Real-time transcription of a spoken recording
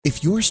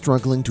If you're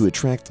struggling to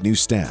attract new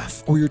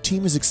staff or your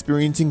team is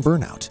experiencing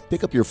burnout,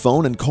 pick up your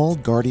phone and call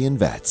Guardian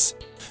Vets.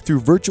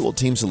 Through virtual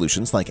team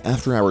solutions like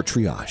after-hour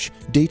triage,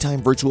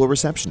 daytime virtual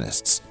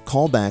receptionists,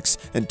 callbacks,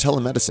 and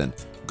telemedicine,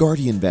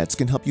 Guardian Vets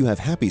can help you have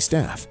happy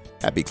staff,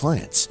 happy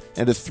clients,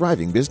 and a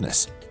thriving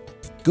business.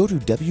 Go to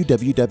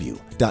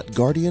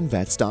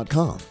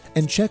www.guardianvets.com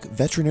and check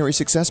Veterinary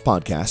Success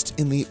Podcast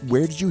in the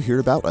Where Did You Hear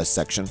About Us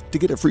section to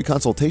get a free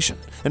consultation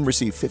and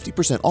receive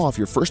 50% off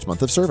your first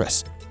month of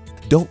service.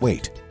 Don't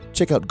wait.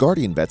 Check out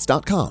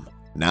guardianvets.com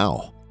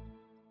now.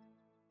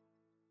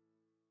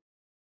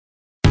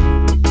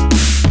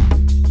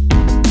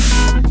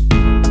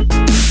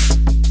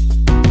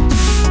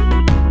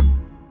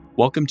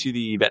 Welcome to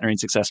the Veterinary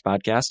Success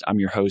Podcast. I'm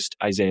your host,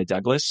 Isaiah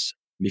Douglas.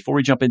 Before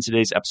we jump into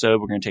today's episode,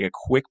 we're going to take a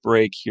quick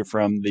break, hear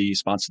from the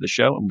sponsor of the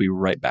show, and we'll be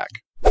right back.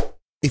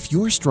 If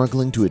you're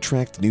struggling to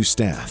attract new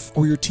staff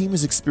or your team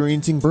is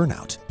experiencing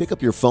burnout, pick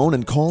up your phone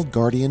and call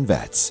Guardian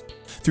Vets.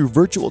 Through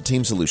virtual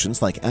team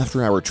solutions like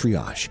after-hour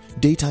triage,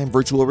 daytime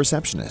virtual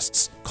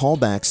receptionists,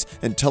 callbacks,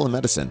 and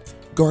telemedicine,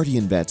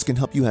 Guardian Vets can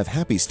help you have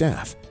happy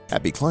staff,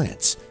 happy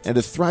clients, and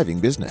a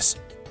thriving business.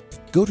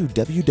 Go to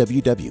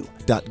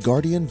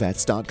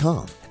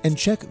www.guardianvets.com and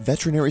check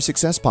Veterinary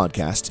Success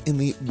Podcast in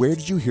the Where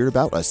Did You Hear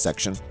About Us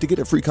section to get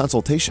a free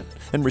consultation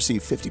and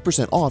receive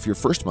 50% off your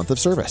first month of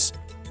service.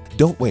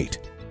 Don't wait.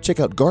 Check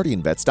out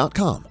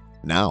guardianvets.com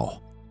now.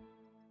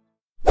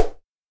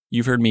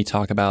 You've heard me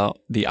talk about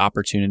the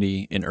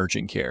opportunity in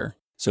urgent care.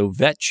 So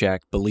VetCheck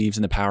believes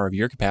in the power of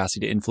your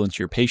capacity to influence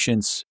your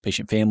patients,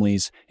 patient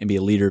families, and be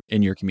a leader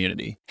in your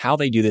community. How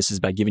they do this is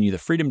by giving you the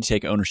freedom to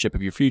take ownership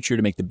of your future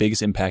to make the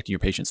biggest impact in your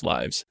patients'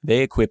 lives.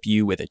 They equip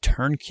you with a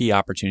turnkey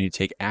opportunity to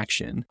take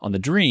action on the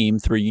dream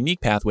through a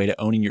unique pathway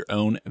to owning your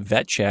own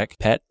VetCheck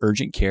Pet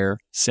Urgent Care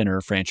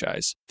Center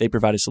franchise. They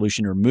provide a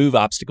solution to remove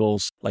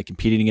obstacles like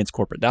competing against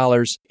corporate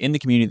dollars in the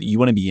community that you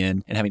want to be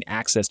in and having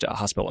access to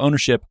hospital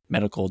ownership,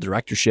 medical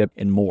directorship,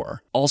 and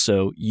more.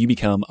 Also, you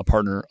become a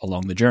partner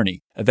along the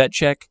journey. A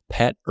VetCheck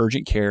Pet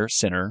Urgent Care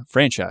Center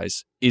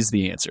franchise is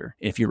the answer.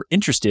 If you're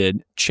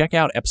interested, check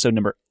out episode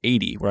number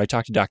 80, where I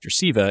talked to Dr.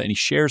 Siva and he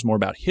shares more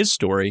about his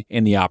story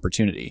and the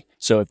opportunity.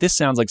 So if this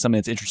sounds like something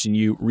that's interesting to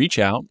you, reach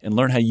out and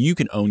learn how you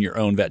can own your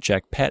own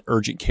VetCheck Pet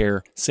Urgent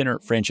Care Center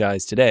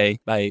franchise today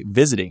by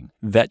visiting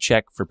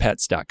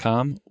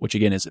vetcheckforpets.com, which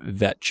again is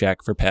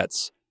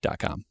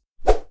vetcheckforpets.com.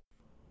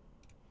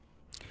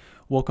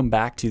 Welcome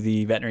back to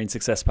the Veterinary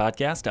Success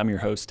Podcast. I'm your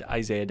host,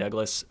 Isaiah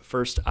Douglas.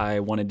 First, I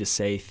wanted to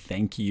say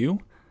thank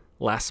you.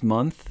 Last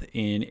month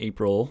in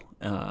April,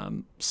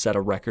 set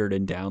a record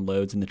in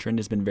downloads, and the trend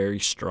has been very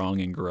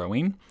strong and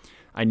growing.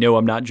 I know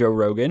I'm not Joe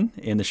Rogan,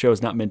 and the show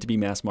is not meant to be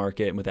mass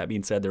market. And with that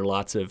being said, there are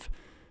lots of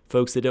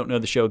folks that don't know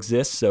the show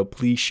exists, so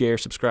please share,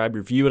 subscribe,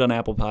 review it on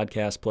Apple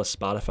Podcasts plus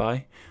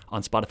Spotify.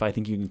 On Spotify, I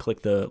think you can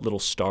click the little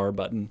star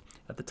button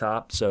at the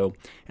top. So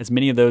as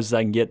many of those as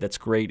I can get, that's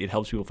great. It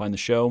helps people find the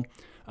show.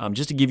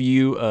 Just to give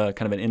you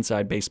kind of an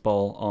inside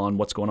baseball on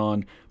what's going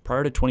on,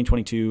 prior to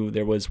 2022,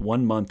 there was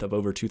 1 month of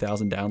over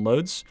 2,000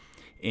 downloads.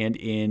 And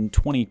in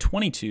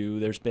 2022,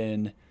 there's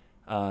been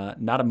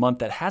not a month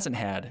that hasn't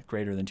had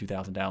greater than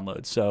 2,000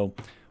 downloads. So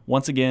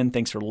once again,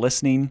 thanks for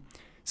listening.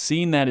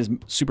 Seeing that is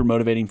super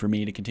motivating for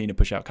me to continue to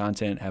push out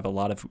content, have a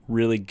lot of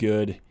really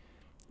good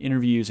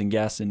interviews and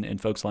guests and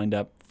folks lined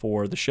up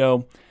for the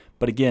show.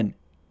 But again,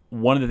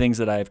 one of the things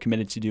that I've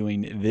committed to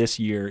doing this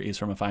year is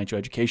from a financial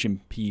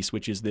education piece,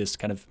 which is this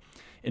kind of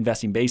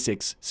Investing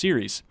Basics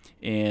series.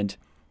 And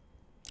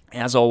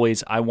as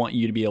always, I want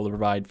you to be able to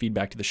provide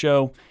feedback to the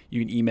show.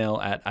 You can email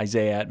at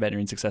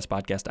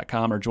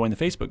isaiah@veterinariansuccesspodcast.com or join the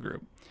Facebook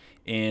group.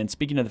 And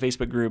speaking of the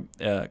Facebook group,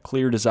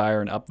 clear desire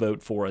and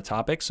upvote for a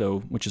topic,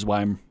 which is why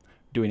I'm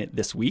doing it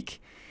this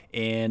week.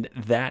 And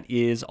that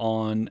is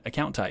on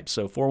account types.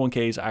 So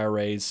 401ks,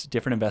 IRAs,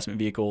 different investment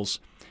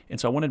vehicles. And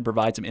so I wanted to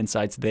provide some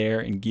insights there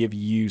and give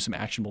you some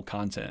actionable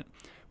content.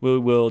 We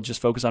will just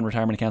focus on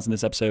retirement accounts in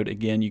this episode.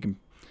 Again, you can,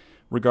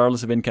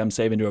 regardless of income,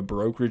 save into a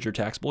brokerage or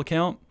taxable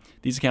account.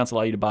 These accounts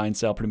allow you to buy and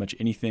sell pretty much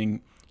anything.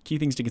 Key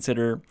things to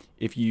consider: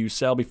 if you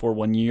sell before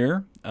 1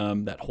 year,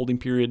 that holding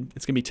period,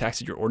 it's going to be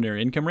taxed at your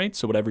ordinary income rate.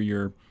 So whatever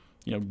your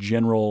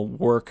general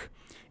work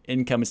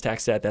income is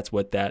taxed at, that's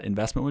what that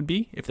investment would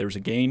be. If there's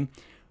a gain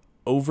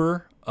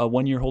over a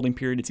 1 year holding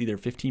period, it's either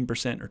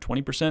 15% or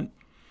 20%.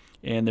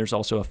 And there's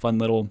also a fun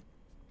little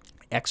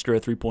extra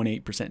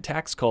 3.8%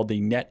 tax called the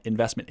net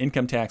investment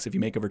income tax if you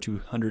make over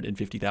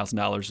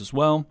 $250,000 as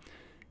well.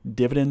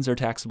 Dividends are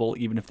taxable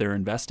even if they're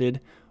invested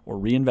or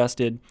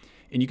reinvested.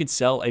 And you can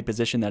sell a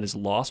position that is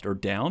lost or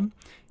down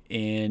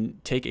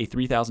and take a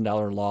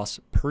 $3,000 loss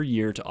per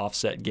year to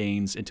offset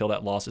gains until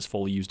that loss is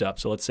fully used up.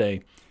 So let's say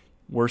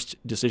worst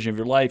decision of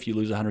your life, you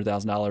lose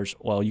 $100,000.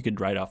 Well, you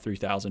could write off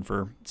 $3,000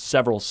 for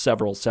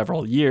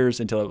several years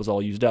until it was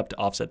all used up to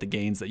offset the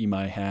gains that you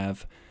might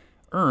have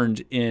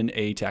earned in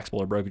a taxable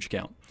or brokerage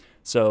account.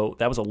 So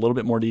that was a little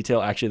bit more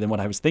detail actually than what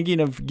I was thinking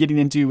of getting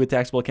into with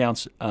taxable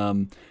accounts.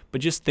 But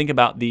just think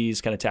about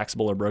these kind of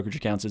taxable or brokerage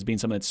accounts as being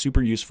something that's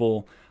super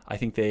useful. I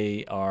think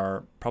they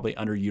are probably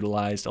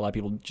underutilized. A lot of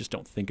people just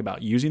don't think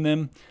about using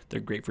them.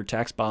 They're great for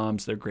tax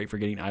bombs. They're great for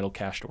getting idle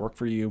cash to work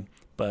for you.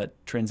 But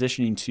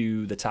transitioning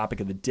to the topic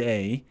of the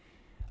day,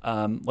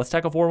 let's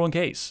tackle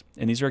 401ks.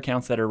 And these are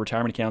accounts that are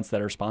retirement accounts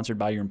that are sponsored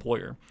by your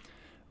employer.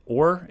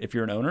 Or if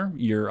you're an owner,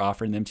 you're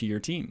offering them to your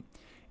team.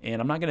 And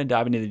I'm not going to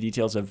dive into the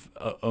details of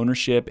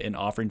ownership and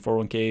offering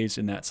 401ks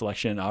in that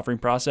selection and offering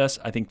process.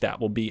 I think that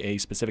will be a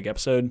specific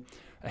episode.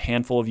 A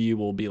handful of you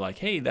will be like,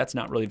 hey, that's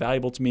not really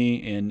valuable to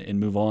me, and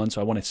move on.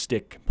 So I want to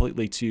stick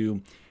completely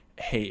to,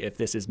 hey, if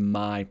this is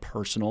my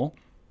personal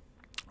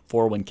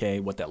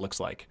 401k, what that looks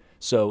like.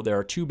 So there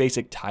are two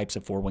basic types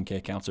of 401k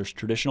accounts. There's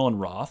traditional and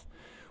Roth,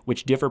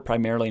 which differ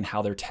primarily in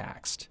how they're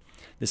taxed.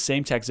 The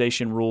same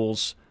taxation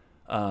rules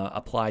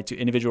apply to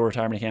individual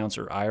retirement accounts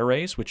or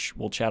IRAs, which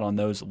we'll chat on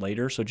those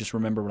later. So just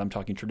remember when I'm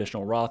talking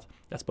traditional Roth,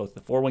 that's both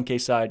the 401k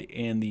side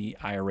and the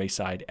IRA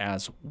side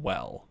as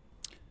well.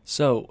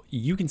 So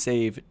you can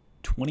save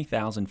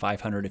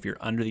 $20,500 if you're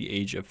under the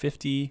age of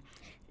 50,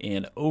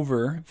 and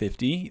over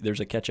 50, there's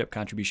a catch-up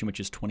contribution,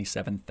 which is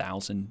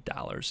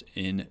 $27,000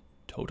 in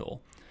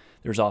total.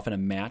 There's often a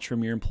match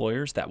from your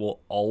employers that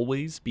will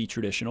always be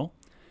traditional.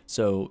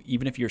 So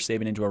even if you're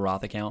saving into a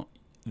Roth account,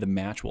 the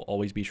match will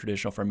always be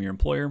traditional from your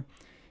employer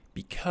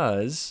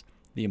because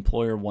the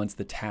employer wants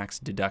the tax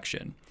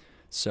deduction.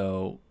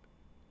 So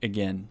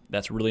again,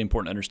 that's really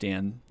important to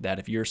understand that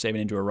if you're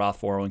saving into a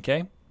Roth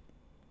 401k,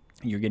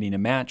 you're getting a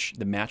match,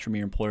 the match from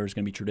your employer is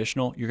going to be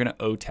traditional. You're going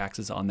to owe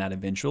taxes on that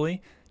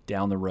eventually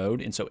down the road.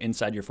 And so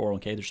inside your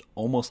 401k, there's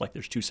almost like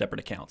there's two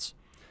separate accounts.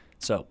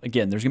 So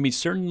again, there's going to be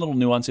certain little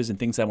nuances and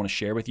things I want to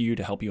share with you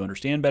to help you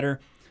understand better.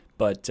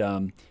 But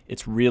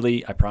it's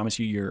really, I promise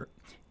you, you're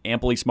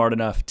amply smart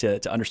enough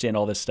to understand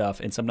all this stuff.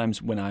 And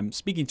sometimes when I'm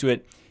speaking to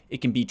it, it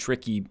can be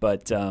tricky,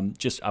 but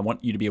just I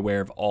want you to be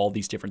aware of all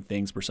these different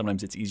things where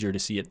sometimes it's easier to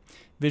see it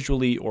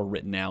visually or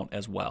written out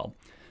as well.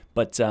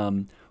 But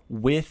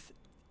with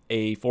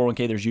a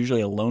 401k, there's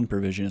usually a loan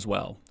provision as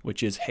well,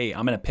 which is, hey,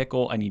 I'm in a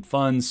pickle, I need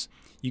funds.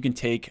 You can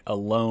take a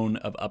loan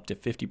of up to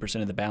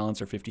 50% of the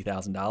balance or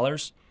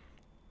 $50,000,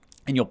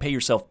 and you'll pay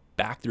yourself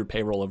back through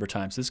payroll over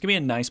time. So this can be a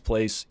nice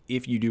place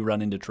if you do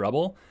run into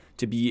trouble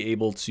to be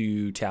able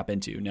to tap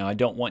into. Now, I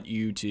don't want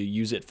you to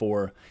use it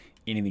for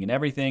anything and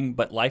everything,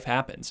 but life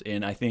happens.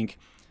 And I think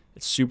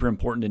it's super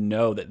important to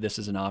know that this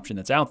is an option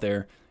that's out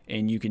there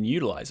and you can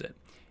utilize it.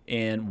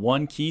 And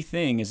one key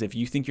thing is if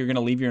you think you're going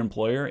to leave your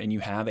employer and you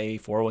have a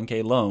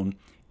 401k loan,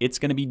 it's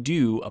going to be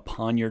due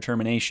upon your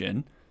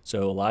termination.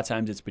 So a lot of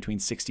times it's between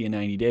 60 and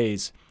 90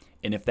 days.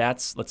 And if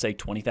that's, let's say,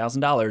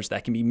 $20,000,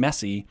 that can be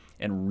messy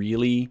and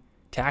really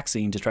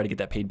taxing to try to get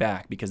that paid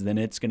back, because then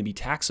it's going to be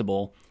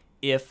taxable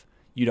if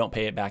you don't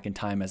pay it back in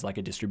time as like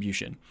a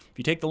distribution. If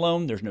you take the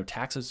loan, there's no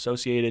taxes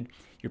associated.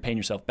 You're paying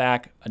yourself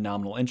back a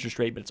nominal interest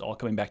rate, but it's all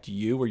coming back to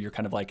you, where you're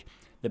kind of like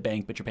the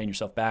bank, but you're paying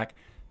yourself back.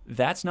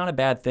 That's not a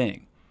bad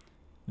thing.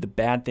 The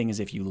bad thing is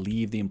if you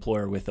leave the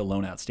employer with the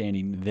loan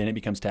outstanding, then it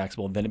becomes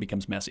taxable, then it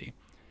becomes messy.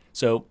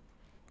 So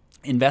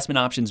investment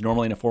options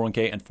normally in a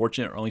 401k,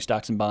 unfortunately, are only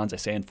stocks and bonds. I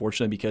say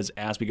unfortunately because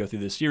as we go through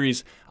this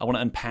series, I want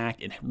to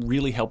unpack and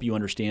really help you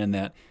understand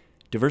that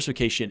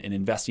diversification and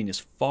investing is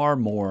far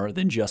more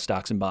than just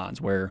stocks and bonds,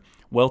 where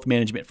wealth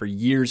management for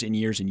years and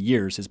years and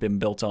years has been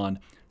built on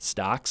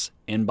stocks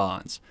and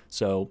bonds.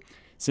 So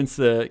since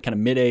the kind of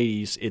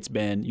mid-'80s, it's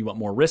been you want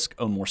more risk,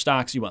 own more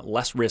stocks. You want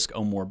less risk,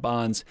 own more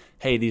bonds.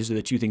 Hey, these are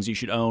the two things you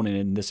should own,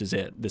 and this is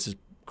it. This is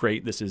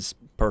great. This is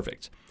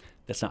perfect.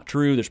 That's not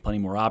true. There's plenty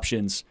more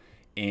options,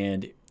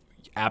 and you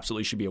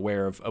absolutely should be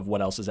aware of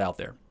what else is out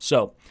there.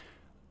 So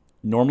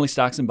normally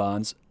stocks and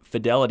bonds.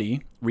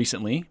 Fidelity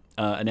recently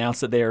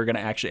announced that they are going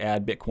to actually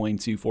add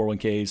Bitcoin to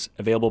 401ks,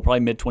 available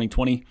probably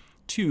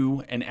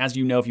mid-2022. And as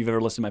you know, if you've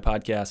ever listened to my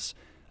podcasts,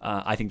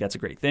 I think that's a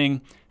great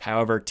thing.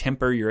 However,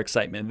 temper your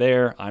excitement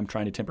there. I'm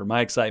trying to temper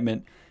my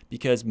excitement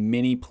because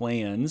many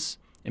plans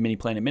and many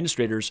plan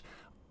administrators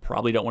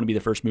probably don't want to be the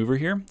first mover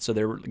here. So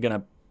they're going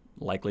to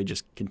likely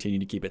just continue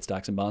to keep it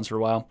stocks and bonds for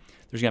a while.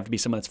 There's going to have to be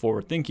someone that's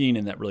forward thinking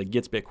and that really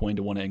gets Bitcoin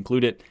to want to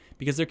include it,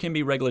 because there can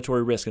be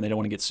regulatory risk and they don't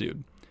want to get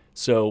sued.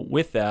 So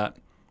with that,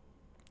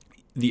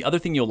 the other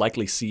thing you'll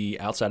likely see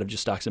outside of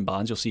just stocks and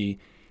bonds, you'll see,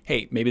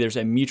 hey, maybe there's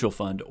a mutual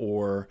fund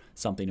or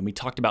something. And we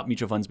talked about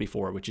mutual funds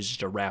before, which is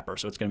just a wrapper.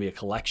 So it's going to be a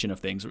collection of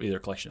things, either a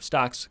collection of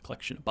stocks, a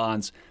collection of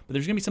bonds. But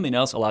there's going to be something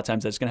else a lot of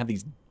times that's going to have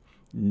these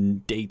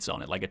dates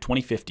on it, like a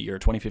 2050 or a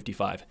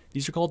 2055.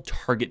 These are called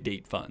target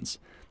date funds.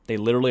 They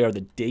literally are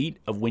the date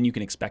of when you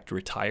can expect to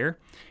retire.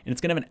 And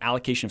it's going to have an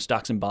allocation of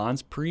stocks and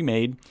bonds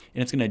pre-made,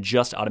 and it's going to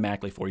adjust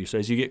automatically for you. So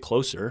as you get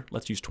closer,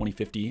 let's use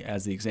 2050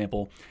 as the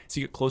example. As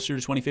you get closer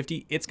to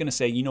 2050, it's going to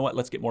say, you know what,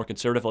 let's get more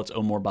conservative. Let's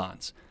own more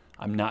bonds.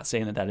 I'm not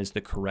saying that that is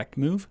the correct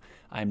move.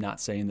 I'm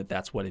not saying that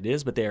that's what it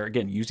is, but they're,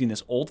 again, using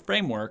this old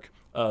framework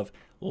of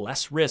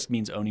less risk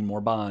means owning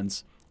more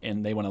bonds,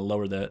 and they want to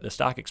lower the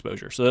stock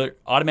exposure. So they're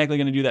automatically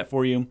going to do that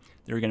for you.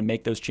 They're going to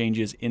make those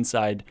changes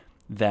inside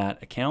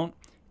that account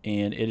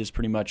and it is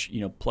pretty much,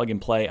 plug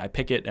and play. I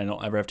pick it and I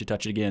don't ever have to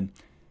touch it again.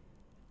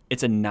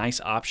 It's a nice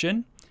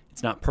option.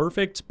 It's not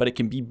perfect, but it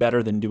can be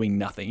better than doing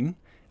nothing.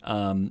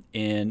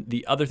 And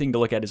the other thing to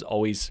look at is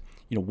always,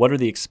 what are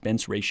the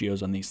expense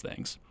ratios on these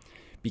things?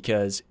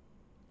 Because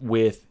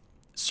with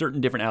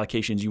certain different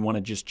allocations, you want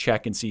to just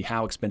check and see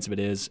how expensive it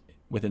is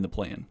within the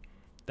plan.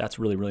 That's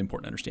really, really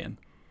important to understand.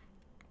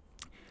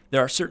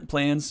 There are certain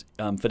plans,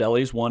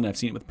 Fidelity is one, and I've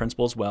seen it with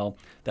Principal as well,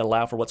 that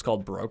allow for what's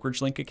called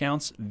brokerage link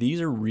accounts.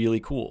 These are really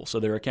cool. So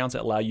they're accounts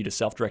that allow you to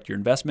self-direct your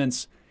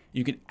investments.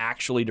 You can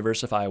actually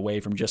diversify away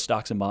from just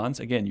stocks and bonds.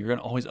 Again, you're going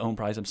to always own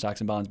probably some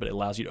stocks and bonds, but it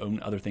allows you to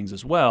own other things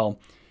as well.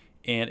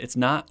 And it's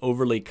not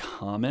overly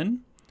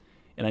common.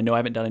 And I know I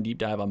haven't done a deep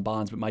dive on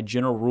bonds, but my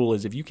general rule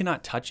is if you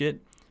cannot touch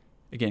it,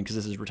 again, because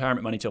this is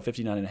retirement money till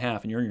 59 and a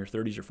half and you're in your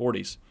 30s or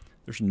 40s,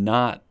 there's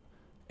not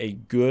a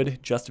good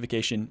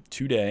justification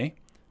today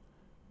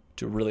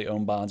to really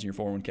own bonds in your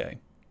 401k.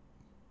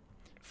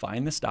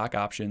 Find the stock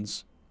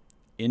options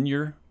in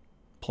your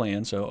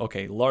plan. So,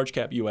 okay, large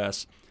cap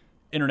US,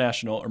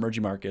 international,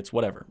 emerging markets,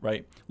 whatever,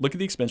 right? Look at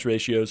the expense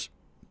ratios,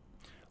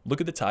 look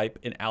at the type,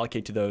 and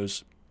allocate to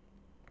those.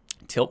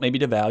 Tilt maybe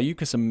to value,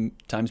 because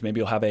sometimes maybe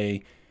you'll have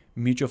a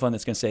mutual fund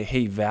that's going to say,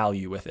 hey,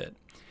 value with it.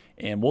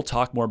 And we'll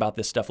talk more about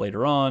this stuff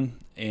later on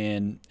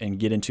and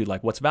get into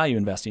like what's value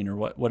investing or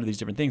what are these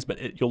different things.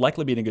 But you'll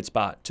likely be in a good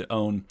spot to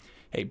own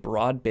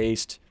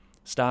broad-based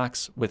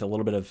stocks with a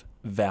little bit of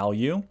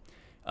value.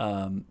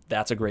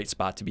 That's a great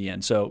spot to be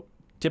in. So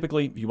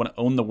typically, if you want to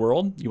own the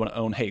world, you want to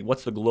own, hey,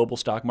 what's the global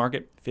stock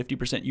market?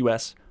 50%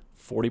 US,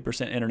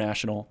 40%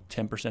 international,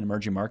 10%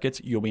 emerging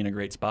markets. You'll be in a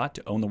great spot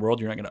to own the world.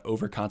 You're not going to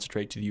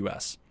over-concentrate to the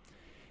US.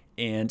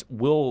 And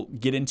we'll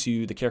get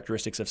into the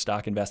characteristics of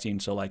stock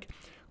investing. So like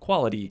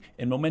quality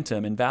and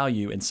momentum and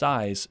value and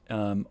size,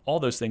 all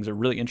those things are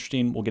really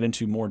interesting. We'll get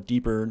into more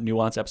deeper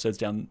nuance episodes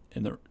down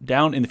in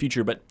the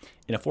future. But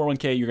in a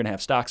 401k, you're going to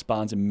have stocks,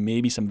 bonds, and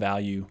maybe some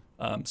value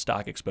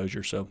stock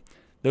exposure. So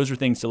those are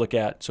things to look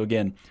at. So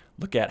again,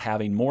 look at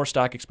having more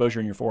stock exposure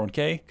in your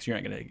 401k because you're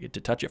not going to get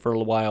to touch it for a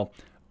little while.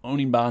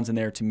 Owning bonds in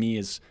there to me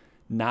is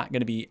not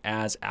going to be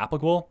as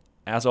applicable.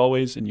 As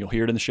always, and you'll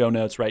hear it in the show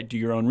notes, right? Do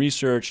your own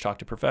research, talk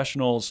to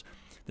professionals.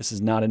 This is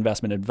not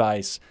investment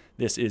advice.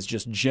 This is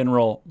just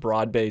general,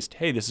 broad-based,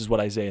 hey, this is what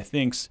Isaiah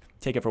thinks.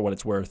 Take it for what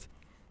it's worth.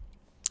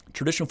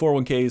 Traditional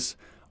 401ks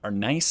are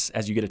nice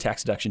as you get a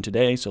tax deduction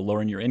today, so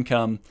lowering your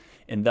income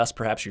and thus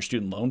perhaps your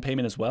student loan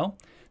payment as well.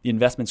 The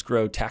investments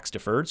grow tax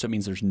deferred, so it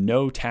means there's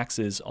no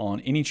taxes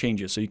on any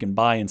changes. So you can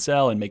buy and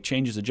sell and make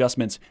changes,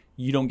 adjustments.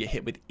 You don't get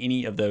hit with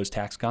any of those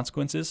tax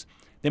consequences.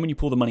 Then when you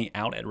pull the money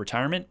out at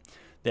retirement,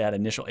 that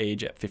initial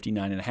age at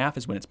 59 and a half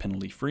is when it's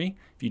penalty free.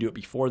 If you do it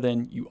before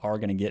then, you are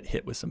going to get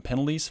hit with some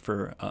penalties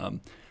for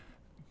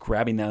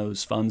grabbing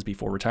those funds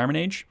before retirement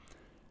age.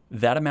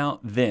 That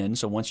amount then,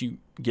 so once you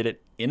get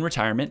it in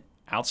retirement,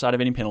 outside of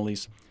any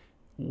penalties,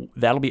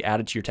 that'll be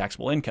added to your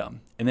taxable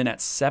income. And then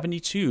at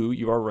 72,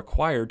 you are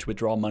required to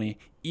withdraw money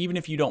even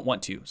if you don't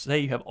want to. So say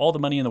you have all the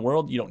money in the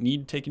world, you don't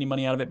need to take any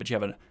money out of it, but you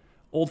have an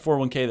old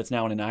 401k that's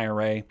now in an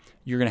IRA,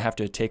 you're going to have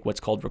to take what's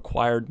called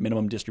required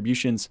minimum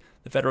distributions.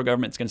 The federal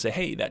government's going to say,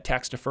 hey, that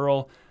tax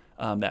deferral,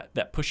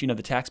 that pushing of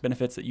the tax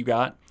benefits that you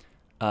got,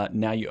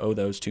 now you owe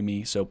those to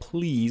me. So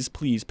please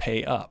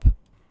pay up.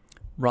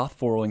 Roth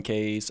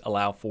 401ks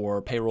allow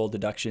for payroll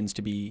deductions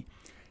to be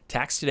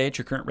taxed today at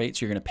your current rate.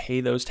 So you're going to pay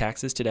those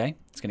taxes today.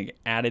 It's going to get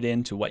added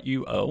into what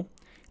you owe.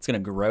 It's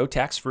going to grow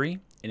tax-free.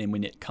 And then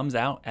when it comes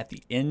out at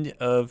the end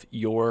of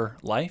your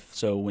life,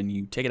 so when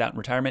you take it out in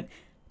retirement,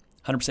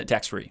 100%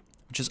 tax-free,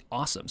 which is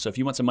awesome. So if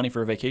you want some money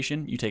for a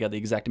vacation, you take out the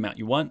exact amount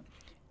you want,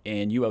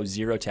 and you owe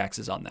zero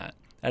taxes on that.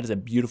 That is a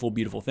beautiful,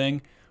 beautiful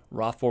thing.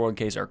 Roth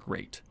 401ks are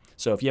great.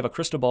 So if you have a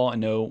crystal ball and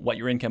know what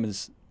your income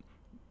is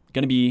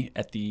going to be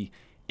at the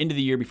end of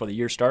the year before the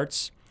year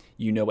starts,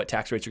 you know what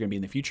tax rates are going to be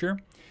in the future,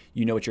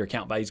 you know what your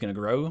account value is going to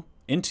grow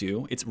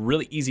into, it's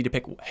really easy to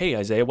pick, hey,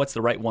 Isaiah, what's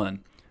the right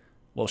one?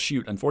 Well,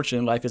 shoot,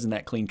 unfortunately, life isn't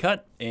that clean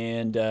cut,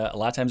 and a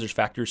lot of times there's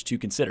factors to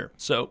consider.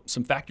 So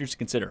some factors to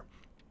consider.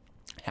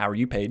 How are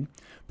you paid?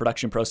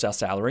 Production pro style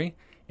salary,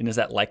 and is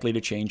that likely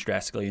to change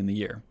drastically in the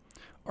year?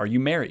 Are you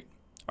married?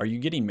 Are you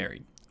getting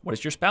married? What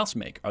does your spouse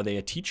make? Are they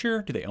a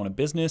teacher? Do they own a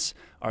business?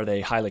 Are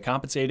they highly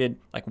compensated?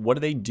 Like, what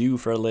do they do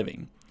for a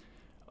living?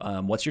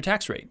 What's your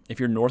tax rate? If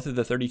you're north of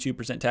the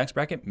 32% tax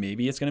bracket,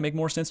 maybe it's going to make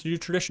more sense to do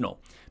traditional.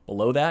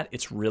 Below that,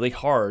 it's really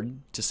hard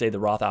to say the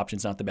Roth option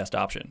is not the best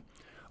option.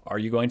 Are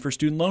you going for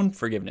student loan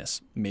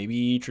forgiveness?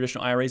 Maybe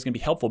traditional IRA is going to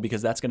be helpful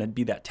because that's going to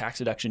be that tax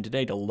deduction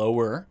today to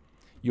lower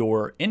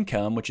your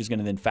income, which is going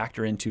to then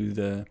factor into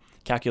the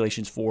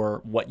calculations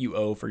for what you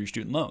owe for your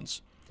student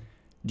loans.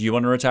 Do you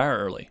want to retire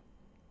early?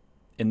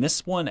 And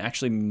this one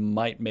actually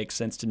might make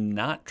sense to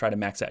not try to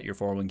max out your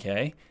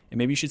 401k. And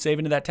maybe you should save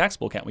into that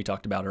taxable account we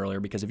talked about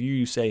earlier, because if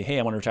you say, hey,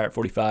 I want to retire at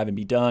 45 and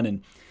be done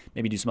and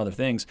maybe do some other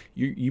things,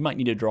 you might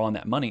need to draw on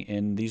that money,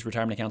 and these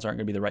retirement accounts aren't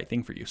going to be the right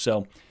thing for you.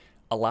 So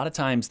a lot of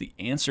times the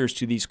answers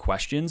to these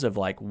questions of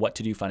like what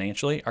to do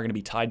financially are going to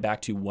be tied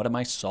back to what am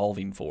I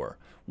solving for?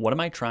 What am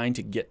I trying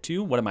to get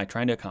to? What am I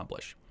trying to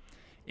accomplish?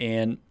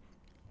 And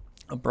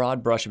a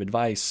broad brush of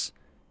advice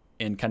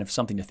and kind of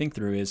something to think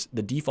through is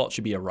the default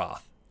should be a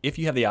Roth. If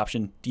you have the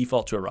option,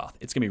 default to a Roth.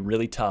 It's going to be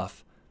really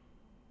tough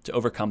to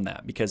overcome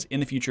that because in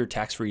the future,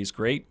 tax-free is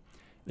great.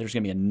 There's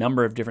going to be a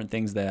number of different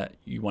things that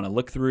you want to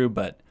look through,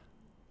 but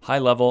high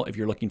level, if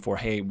you're looking for,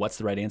 hey, what's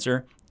the right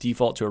answer?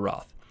 Default to a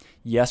Roth.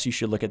 Yes, you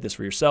should look at this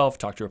for yourself,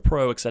 talk to a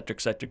pro, et cetera,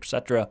 et cetera, et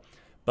cetera.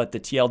 But the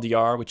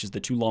TLDR, which is the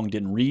too long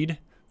didn't read,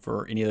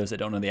 for any of those that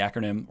don't know the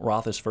acronym,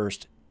 Roth is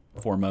first,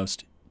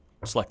 foremost.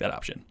 Select that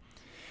option.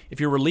 If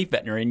you're a relief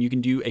veterinarian, you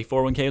can do a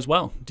 401k as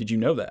well. Did you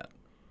know that?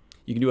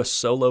 You can do a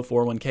solo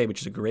 401k,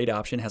 which is a great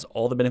option, has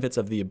all the benefits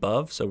of the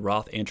above, so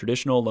Roth and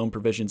traditional, loan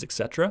provisions,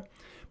 etc.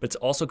 But it's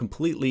also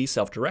completely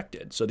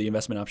self-directed. So the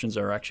investment options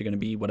are actually going to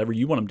be whatever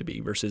you want them to be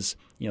versus,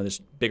 this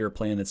bigger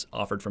plan that's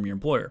offered from your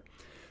employer.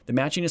 The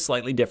matching is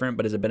slightly different,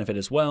 but is a benefit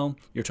as well.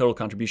 Your total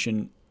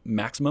contribution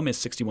maximum is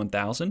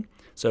 $61,000,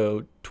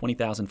 so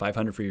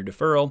 $20,500 for your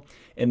deferral.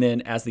 And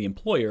then as the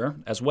employer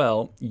as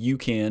well, you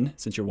can,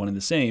 since you're one and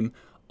the same,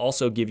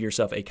 also give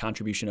yourself a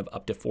contribution of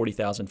up to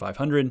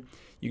 $40,500.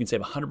 You can save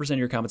 100% of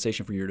your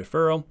compensation for your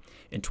deferral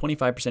and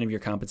 25% of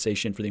your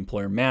compensation for the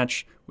employer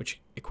match,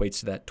 which equates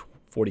to that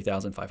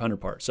 $40,500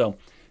 part. So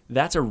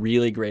that's a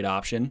really great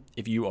option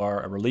if you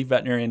are a relief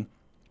veterinarian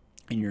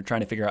and you're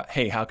trying to figure out,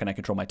 hey, how can I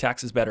control my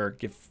taxes better,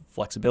 give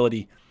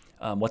flexibility?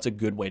 What's a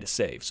good way to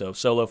save? So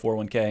solo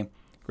 401k,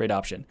 great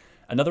option.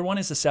 Another one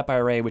is the SEP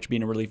IRA, which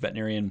being a relief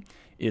veterinarian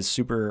is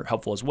super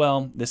helpful as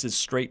well. This is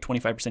straight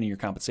 25% of your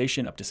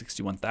compensation up to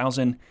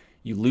 $61,000.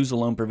 You lose the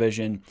loan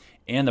provision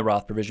and the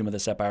Roth provision with a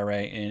SEP IRA,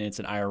 and it's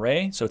an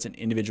IRA, so it's an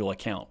individual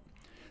account.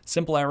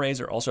 Simple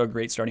IRAs are also a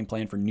great starting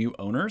plan for new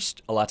owners,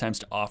 a lot of times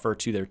to offer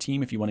to their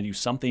team if you want to do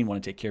something,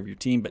 want to take care of your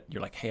team, but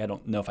you're like, hey, I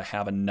don't know if I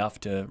have enough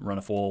to run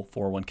a full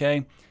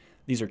 401k.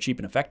 These are cheap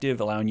and effective,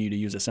 allowing you to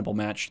use a simple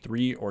match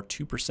 3 or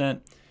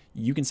 2%.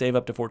 You can save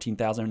up to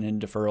 $14,000 in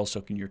deferral,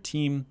 so can your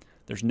team.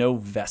 There's no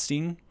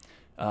vesting.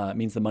 It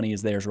means the money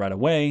is theirs right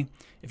away.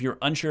 If you're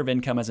unsure of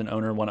income as an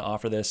owner, want to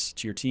offer this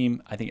to your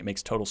team, I think it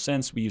makes total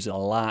sense. We use it a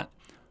lot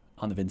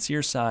on the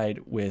Vincere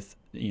side with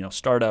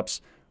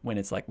startups when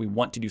it's like we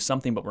want to do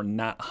something, but we're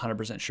not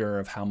 100% sure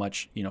of how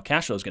much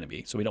cash flow is going to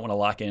be. So we don't want to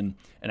lock in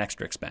an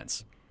extra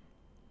expense.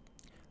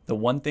 The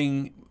one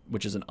thing,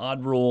 which is an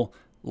odd rule,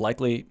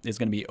 likely is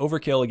going to be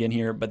overkill again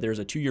here, but there's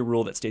a 2-year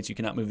rule that states you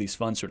cannot move these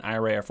funds to an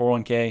IRA or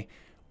 401k,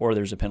 or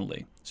there's a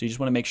penalty. So you just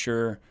want to make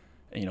sure,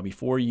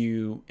 before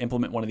you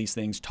implement one of these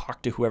things,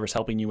 talk to whoever's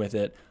helping you with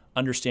it,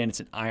 understand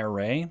it's an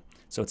IRA,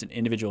 so it's an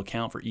individual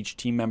account for each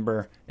team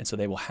member, and so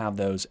they will have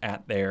those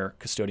at their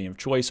custodian of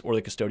choice or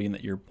the custodian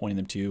that you're pointing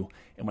them to.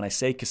 And when I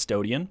say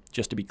custodian,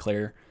 just to be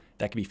clear,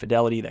 that could be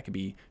Fidelity, that could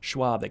be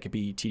Schwab, that could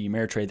be TD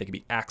Ameritrade, that could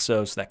be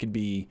Axos, that could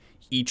be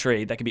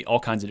E-Trade, that could be all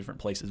kinds of different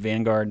places,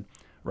 Vanguard,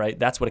 right?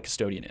 That's what a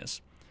custodian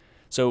is.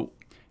 So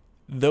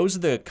those are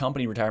the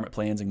company retirement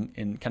plans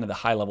and kind of the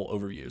high-level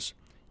overviews.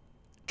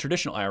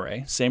 Traditional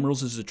IRA, same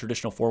rules as a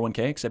traditional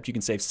 401k, except you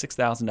can save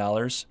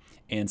 $6,000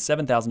 and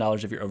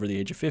 $7,000 if you're over the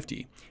age of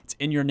 50. It's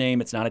in your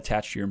name. It's not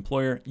attached to your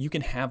employer. You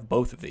can have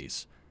both of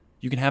these.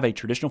 You can have a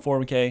traditional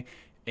 401k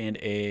and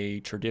a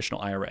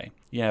traditional IRA.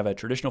 You can have a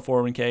traditional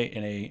 401k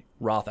and a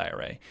Roth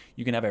IRA.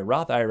 You can have a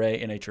Roth IRA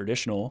and a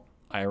traditional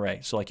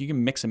IRA. So you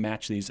can mix and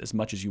match these as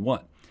much as you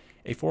want.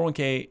 A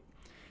 401k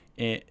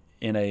and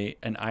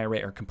an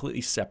IRA are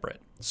completely separate.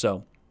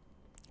 So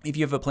if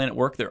you have a plan at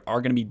work, there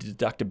are going to be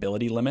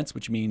deductibility limits,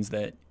 which means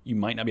that you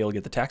might not be able to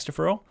get the tax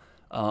deferral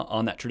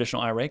on that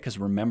traditional IRA, because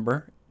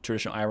remember,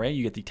 traditional IRA,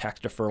 you get the tax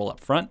deferral up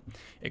front,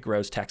 it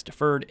grows tax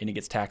deferred, and it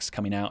gets tax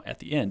coming out at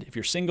the end. If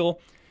you're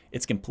single,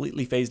 it's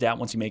completely phased out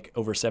once you make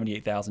over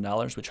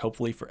 $78,000, which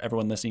hopefully for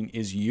everyone listening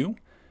is you.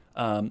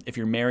 If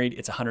you're married,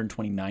 it's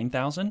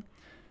 $129,000.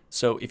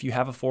 So if you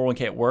have a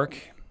 401k at work,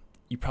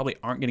 you probably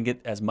aren't going to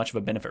get as much of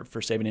a benefit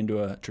for saving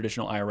into a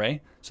traditional IRA.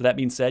 So that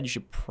being said, you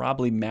should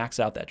probably max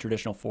out that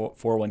traditional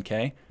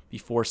 401k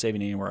before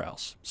saving anywhere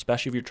else,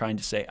 especially if you're trying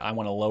to say, I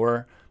want to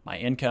lower my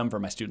income for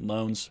my student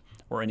loans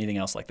or anything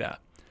else like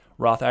that.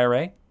 Roth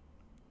IRA,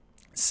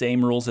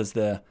 same rules as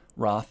the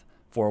Roth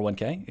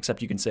 401k,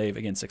 except you can save,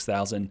 again,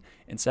 $6,000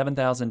 and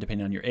 $7,000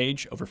 depending on your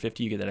age. Over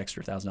 50, you get that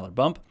extra $1,000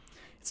 bump.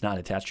 It's not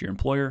attached to your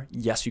employer.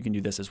 Yes, you can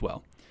do this as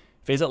well.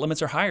 Phase-out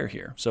limits are higher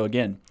here. So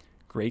again,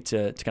 great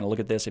to kind of look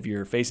at this. If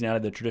you're phasing out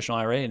of the traditional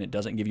IRA and it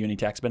doesn't give you any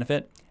tax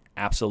benefit,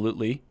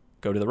 absolutely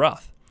go to the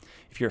Roth.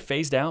 If you're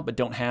phased out but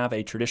don't have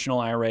a traditional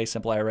IRA,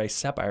 simple IRA,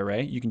 SEP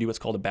IRA, you can do what's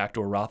called a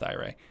backdoor Roth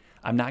IRA.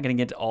 I'm not going to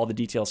get into all the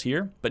details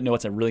here, but know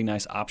it's a really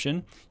nice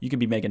option. You could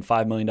be making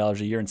 $5 million a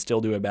year and still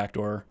do a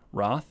backdoor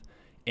Roth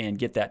and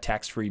get that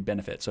tax-free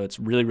benefit. So it's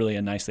really, really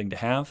a nice thing to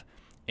have.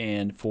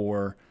 And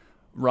for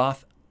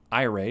Roth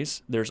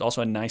IRAs, there's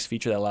also a nice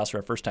feature that allows for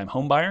a first-time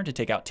home buyer to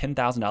take out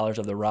 $10,000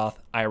 of the Roth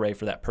IRA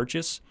for that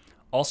purchase.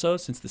 Also,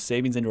 since the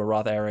savings into a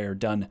Roth IRA are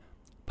done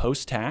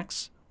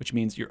post-tax, which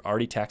means you're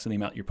already taxing the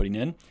amount you're putting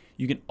in,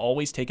 you can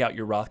always take out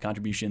your Roth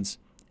contributions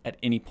at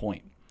any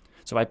point.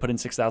 So if I put in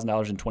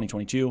 $6,000 in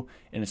 2022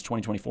 and it's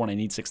 2024 and I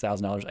need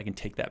 $6,000, I can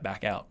take that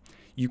back out.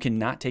 You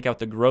cannot take out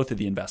the growth of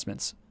the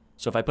investments.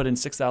 So if I put in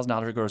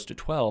 $6,000, it goes to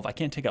 12. I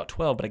can't take out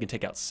 12, but I can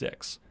take out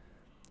 6.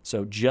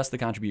 So just the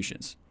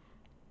contributions.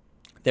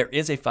 There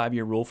is a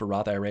 5-year rule for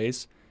Roth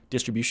IRAs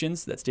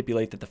distributions that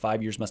stipulate that the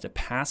 5 years must have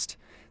passed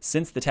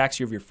since the tax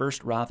year of your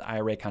first Roth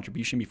IRA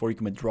contribution before you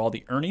can withdraw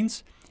the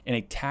earnings in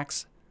a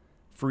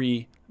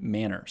tax-free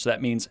manner. So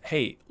that means,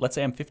 hey, let's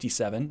say I'm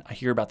 57. I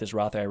hear about this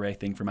Roth IRA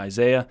thing from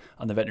Isaiah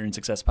on the Veterinary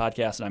Success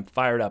Podcast, and I'm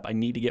fired up. I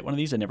need to get one of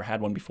these. I never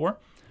had one before.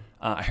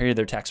 I hear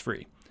they're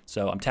tax-free.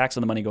 So I'm taxed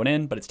on the money going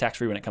in, but it's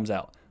tax-free when it comes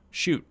out.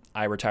 Shoot,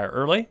 I retire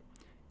early,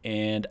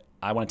 and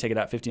I want to take it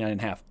out 59 and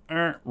a half.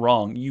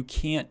 Wrong. You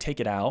can't take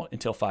it out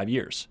until 5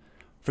 years.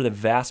 For the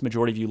vast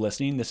majority of you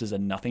listening, this is a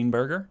nothing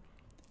burger,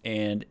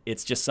 and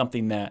it's just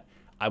something that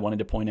I wanted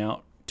to point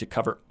out to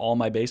cover all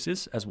my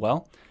bases as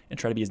well and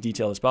try to be as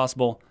detailed as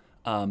possible.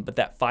 But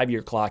that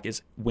 5-year clock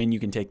is when you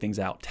can take things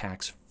out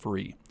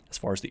tax-free as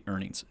far as the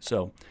earnings.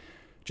 So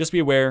just be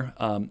aware.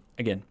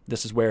 Again,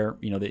 this is where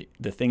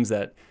the things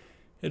that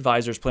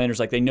advisors, planners,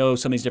 like they know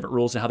some of these different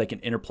rules and how they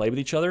can interplay with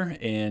each other.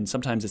 And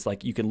sometimes it's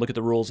like you can look at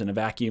the rules in a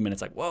vacuum and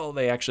it's like, well,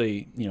 they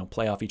actually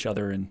play off each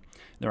other, and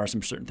there are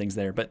some certain things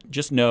there. But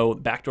just know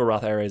Backdoor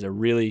Roth IRA is a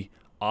really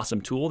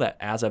awesome tool that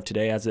as of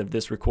today, as of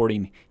this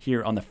recording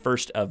here on the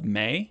 1st of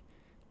May,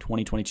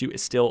 2022,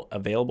 is still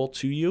available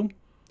to you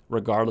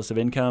regardless of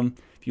income.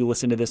 If you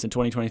listen to this in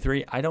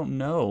 2023, I don't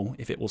know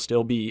if it will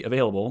still be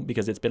available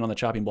because it's been on the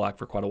chopping block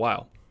for quite a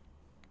while.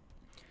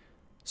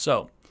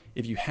 So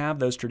if you have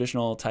those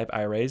traditional type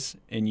IRAs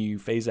and you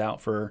phase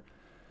out for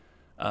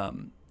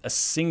a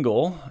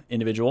single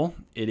individual,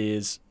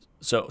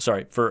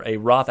 for a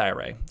Roth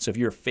IRA. So if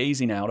you're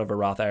phasing out of a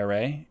Roth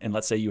IRA, and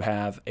let's say you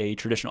have a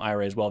traditional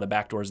IRA as well, the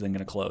backdoor is then going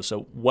to close.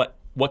 So what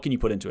can you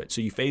put into it? So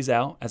you phase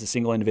out as a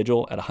single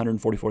individual at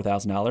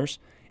 $144,000,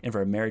 and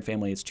for a married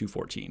family, it's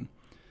 $214,000.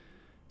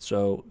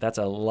 So that's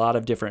a lot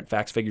of different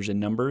facts, figures, and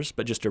numbers.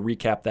 But just to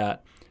recap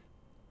that,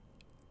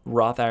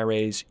 Roth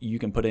IRAs you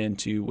can put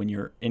into when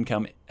your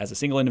income as a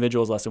single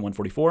individual is less than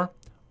 $144,000.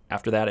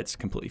 After that, it's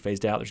completely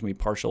phased out. There's going to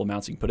be partial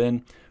amounts you can put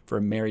in. For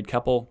a married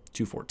couple,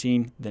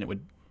 $214,000. Then it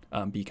would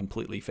be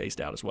completely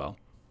phased out as well.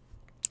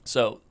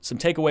 So some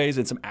takeaways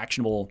and some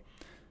actionable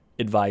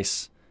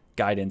advice,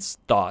 guidance,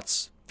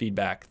 thoughts,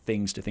 feedback,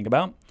 things to think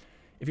about.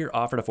 If you're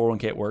offered a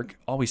 401k at work,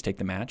 always take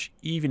the match,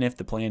 even if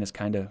the plan is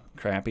kind of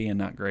crappy and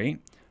not great.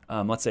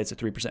 Let's say it's a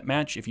 3%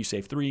 match. If you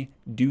save 3%,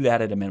 do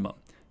that at a minimum.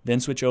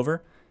 Then switch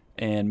over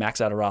and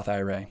max out a Roth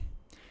IRA.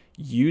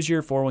 Use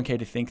your 401k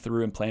to think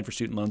through and plan for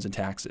student loans and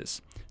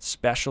taxes,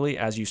 especially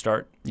as you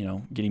start,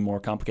 getting more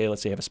complicated.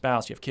 Let's say you have a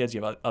spouse, you have kids,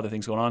 you have other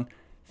things going on.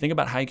 Think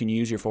about how you can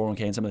use your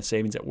 401k and some of the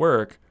savings at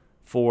work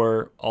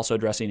for also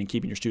addressing and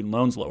keeping your student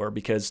loans lower,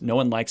 because no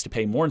one likes to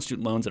pay more in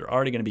student loans that are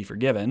already going to be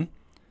forgiven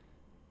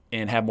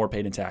and have more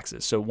paid in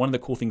taxes. So one of the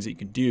cool things that you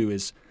can do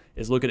is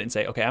look at it and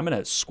say, okay, I'm going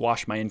to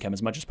squash my income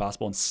as much as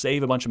possible and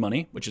save a bunch of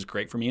money, which is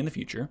great for me in the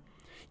future.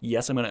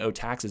 Yes, I'm going to owe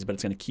taxes, but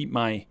it's going to keep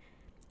my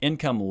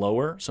income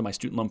lower, so my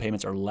student loan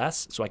payments are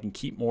less, so I can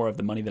keep more of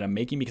the money that I'm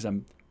making because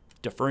I'm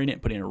deferring it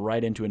and putting it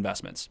right into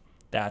investments.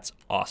 That's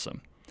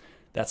awesome.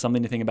 That's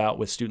something to think about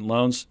with student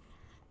loans.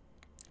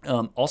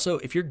 Also,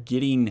 if you're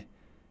getting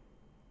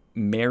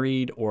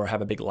married or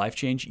have a big life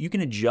change, you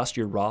can adjust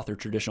your Roth or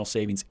traditional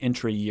savings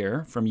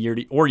intra-year from year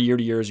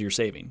to year as you're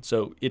saving.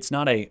 So it's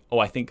not I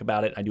think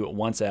about it, I do it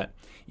once at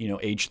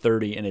age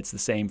 30 and it's the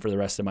same for the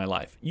rest of my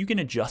life. You can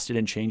adjust it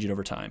and change it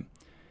over time.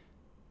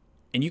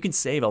 And you can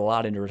save a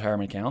lot into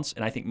retirement accounts.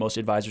 And I think most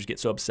advisors get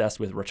so obsessed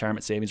with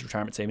retirement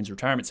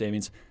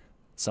savings.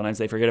 Sometimes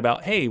they forget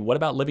about, hey, what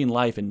about living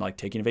life and like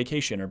taking a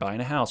vacation or buying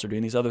a house or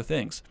doing these other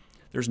things?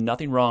 There's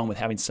nothing wrong with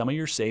having some of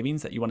your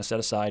savings that you want to set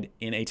aside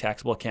in a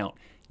taxable account.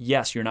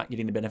 Yes, you're not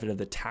getting the benefit of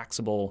the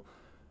taxable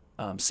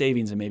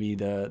savings and maybe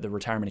the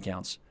retirement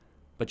accounts.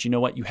 But you know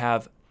what? You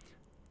have,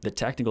 the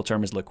technical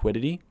term is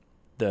liquidity.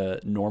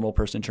 The normal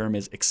person term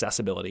is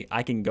accessibility.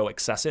 I can go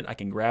access it, I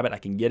can grab it, I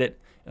can get it,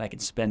 and I can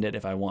spend it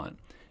if I want.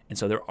 And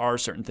so there are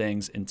certain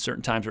things in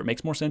certain times where it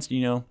makes more sense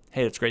to,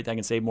 hey, it's great that I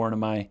can save more into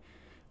my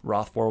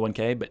Roth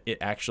 401k, but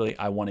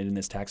I want it in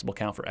this taxable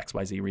account for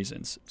XYZ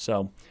reasons.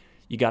 So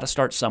you got to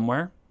start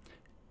somewhere.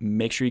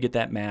 Make sure you get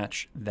that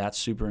match. That's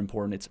super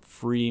important. It's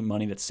free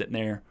money that's sitting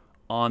there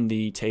on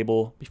the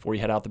table before you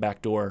head out the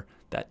back door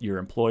that your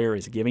employer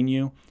is giving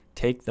you.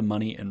 Take the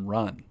money and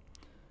run.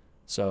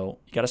 So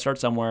you got to start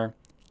somewhere.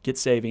 Get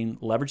saving,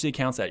 leverage the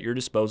accounts at your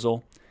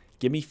disposal.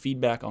 Give me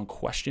feedback on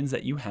questions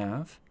that you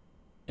have.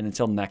 And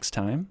until next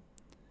time,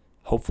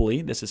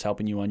 hopefully this is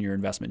helping you on your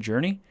investment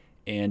journey.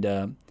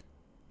 And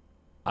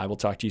I will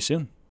talk to you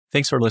soon.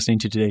 Thanks for listening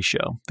to today's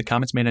show. The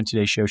comments made on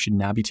today's show should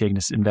not be taken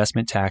as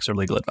investment, tax, or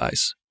legal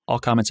advice. All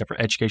comments are for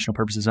educational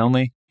purposes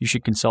only you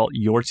should consult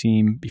your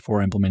team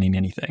before implementing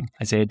anything.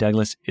 Isaiah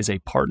Douglas is a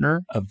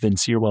partner of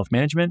Vincere Wealth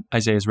Management.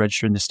 Isaiah is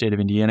registered in the state of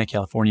Indiana,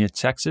 California,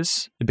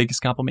 Texas. The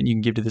biggest compliment you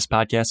can give to this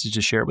podcast is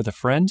to share it with a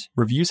friend.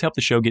 Reviews help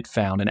the show get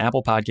found, and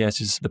Apple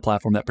Podcasts is the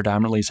platform that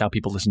predominantly is how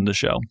people listen to the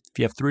show. If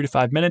you have 3 to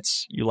 5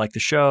 minutes, you like the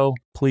show,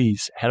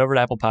 please head over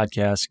to Apple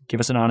Podcasts, give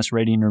us an honest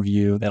rating and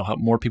review. That'll help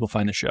more people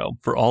find the show.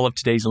 For all of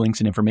today's links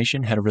and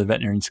information, head over to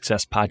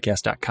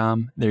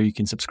veterinariansuccesspodcast.com. There you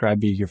can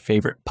subscribe via your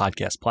favorite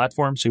podcast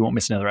platform so you won't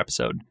miss another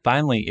episode.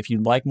 Finally, if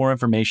you'd like more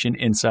information,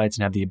 insights,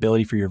 and have the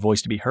ability for your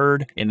voice to be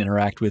heard and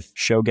interact with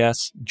show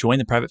guests, join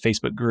the private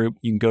Facebook group.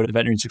 You can go to the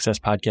Veterinarian Success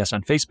Podcast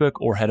on Facebook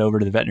or head over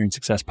to the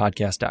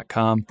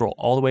veterinariansuccesspodcast.com. Scroll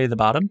all the way to the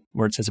bottom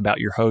where it says about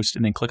your host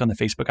and then click on the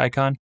Facebook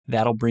icon.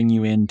 That'll bring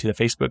you into the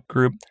Facebook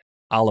group.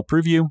 I'll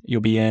approve you, you'll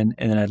be in,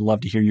 and then I'd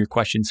love to hear your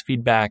questions,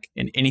 feedback,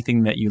 and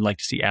anything that you'd like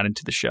to see added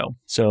to the show.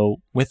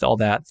 So with all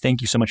that, thank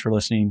you so much for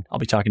listening. I'll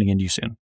be talking again to you soon.